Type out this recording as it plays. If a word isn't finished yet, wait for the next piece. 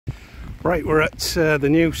Right, we're at the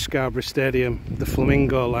new Scarborough Stadium, the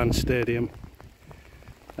Flamingo Land Stadium,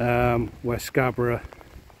 where Scarborough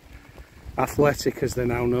Athletic, as they're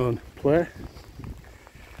now known, play.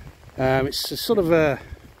 It's a sort of a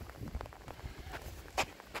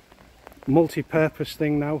multi-purpose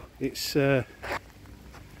thing now. It's I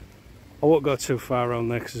won't go too far around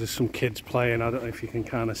there because there's some kids playing. I don't know if you can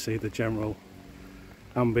kind of see the general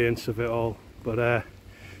ambience of it all, but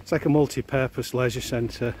it's like a multi-purpose leisure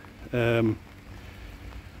centre.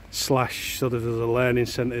 Slash sort of there's a learning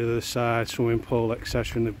centre to the side, swimming pool,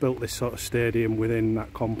 etc. And they've built this sort of stadium within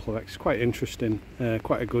that complex. It's quite interesting,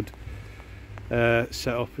 quite a good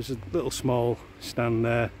setup. There's a little small stand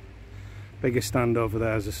there, bigger stand over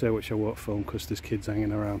there, as I say, which I won't film because there's kids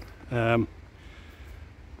hanging around.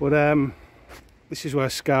 This is where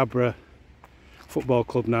Scarborough Football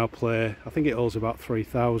Club now play. I think it holds about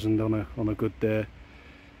 3,000 on a good day.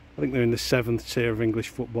 I think they're in the 7th tier of English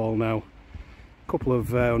football now. A couple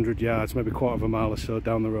of 100 yards, maybe quarter of a mile or so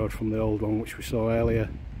down the road from the old one, which we saw earlier.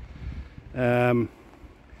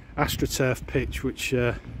 AstroTurf pitch, which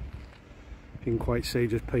you can quite see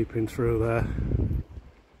just peeping through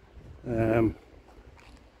there.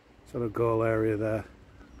 Sort of goal area there.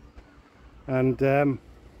 And there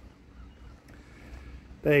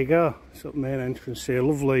you go, it's up the main entrance here.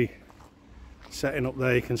 Lovely setting up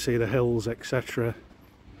there, you can see the hills, etc.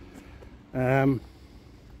 Bit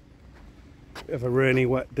of a rainy,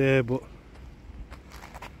 wet day, but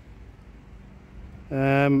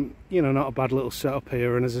you know, not a bad little setup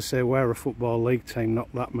here. And as I say, we're a football league team not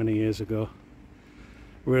that many years ago.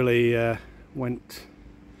 Really went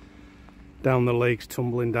down the leagues,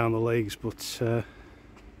 tumbling down the leagues, but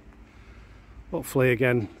hopefully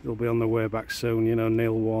again they'll be on their way back soon. You know,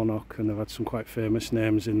 Neil Warnock, and they've had some quite famous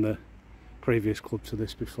names in the previous club to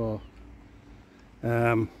this before.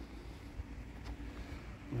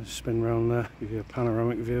 Let's spin round there, give you a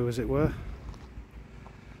panoramic view as it were.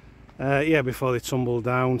 Yeah, before they tumble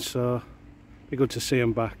down, so be good to see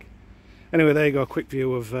them back. Anyway, there you go, a quick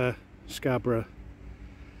view of Scarborough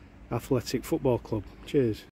Athletic Football Club. Cheers.